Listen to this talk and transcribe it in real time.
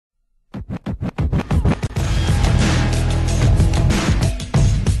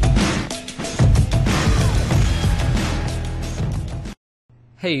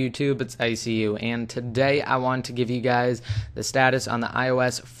Hey YouTube, it's ICU, and today I want to give you guys the status on the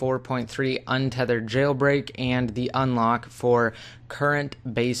iOS 4.3 untethered jailbreak and the unlock for current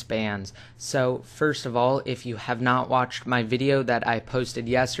basebands. So first of all, if you have not watched my video that I posted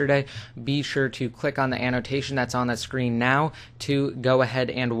yesterday, be sure to click on the annotation that's on the screen now to go ahead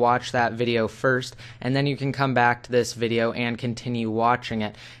and watch that video first, and then you can come back to this video and continue watching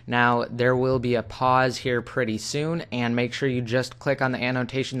it. Now there will be a pause here pretty soon, and make sure you just click on the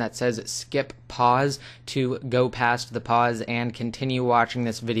annotation that says skip pause to go past the pause and continue watching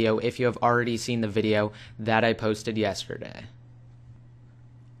this video if you have already seen the video that I posted yesterday.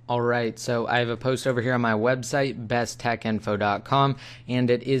 Alright, so I have a post over here on my website, besttechinfo.com, and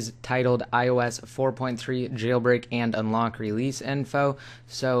it is titled iOS 4.3 Jailbreak and Unlock Release Info.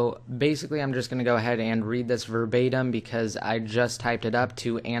 So basically I'm just going to go ahead and read this verbatim because I just typed it up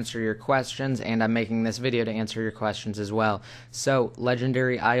to answer your questions, and I'm making this video to answer your questions as well. So,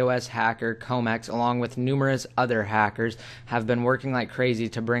 legendary iOS hacker Comex, along with numerous other hackers, have been working like crazy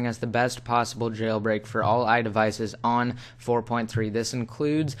to bring us the best possible jailbreak for all iDevices on 4.3. This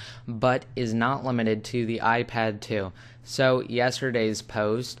includes but is not limited to the iPad 2. So yesterday's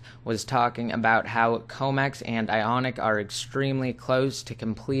post was talking about how Comex and Ionic are extremely close to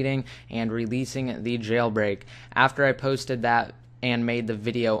completing and releasing the jailbreak. After I posted that and made the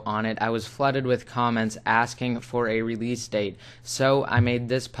video on it, I was flooded with comments asking for a release date. So I made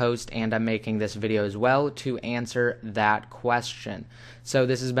this post, and I'm making this video as well to answer that question. So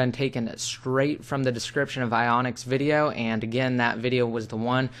this has been taken straight from the description of Ionic's video, and again, that video was the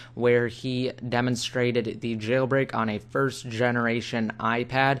one where he demonstrated the jailbreak on a first generation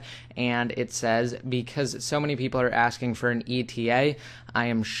iPad, and it says, because so many people are asking for an ETA, I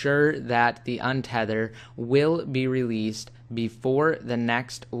am sure that the untether will be released before the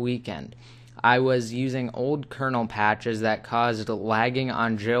next weekend. I was using old kernel patches that caused lagging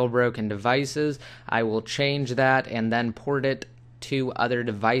on jailbroken devices. I will change that and then port it to other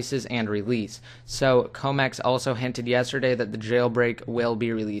devices and release. So Comex also hinted yesterday that the jailbreak will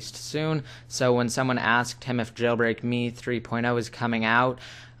be released soon. So when someone asked him if Jailbreak Me 3.0 is coming out,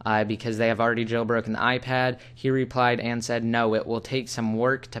 because they have already jailbroken the iPad, he replied and said no, it will take some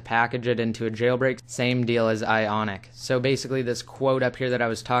work to package it into a jailbreak. Same deal as Ionic. So basically this quote up here that I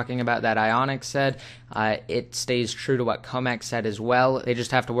was talking about that Ionic said, it stays true to what Comex said as well. They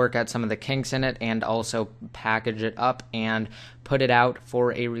just have to work out some of the kinks in it and also package it up and put it out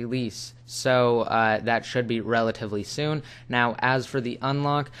for a release. So that should be relatively soon. Now, as for the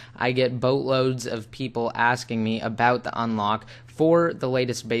unlock, I get boatloads of people asking me about the unlock for the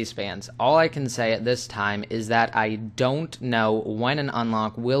latest basebands. All I can say at this time is that I don't know when an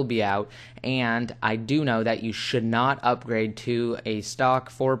unlock will be out, and I do know that you should not upgrade to a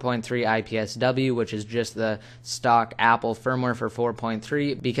stock 4.3 IPSW, which is just the stock Apple firmware for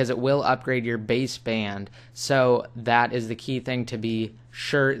 4.3, because it will upgrade your baseband. So that is the key thing to be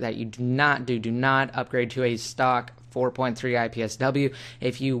sure that you do not upgrade to a stock 4.3 IPSW.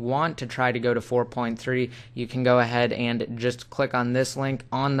 If you want to try to go to 4.3, you can go ahead and just click on this link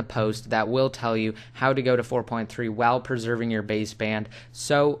on the post that will tell you how to go to 4.3 while preserving your baseband.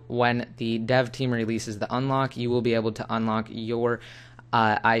 So when the dev team releases the unlock, you will be able to unlock your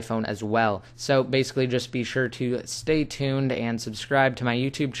iPhone as well. So basically just be sure to stay tuned and subscribe to my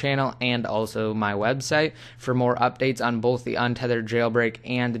YouTube channel and also my website for more updates on both the untethered jailbreak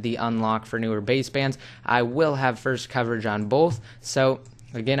and the unlock for newer basebands. I will have first coverage on both. So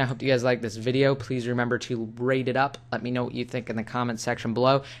again, I hope you guys like this video. Please remember to rate it up. Let me know what you think in the comments section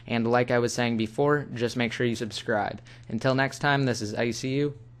below. And like I was saying before, just make sure you subscribe. Until next time, this is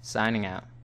ICU signing out.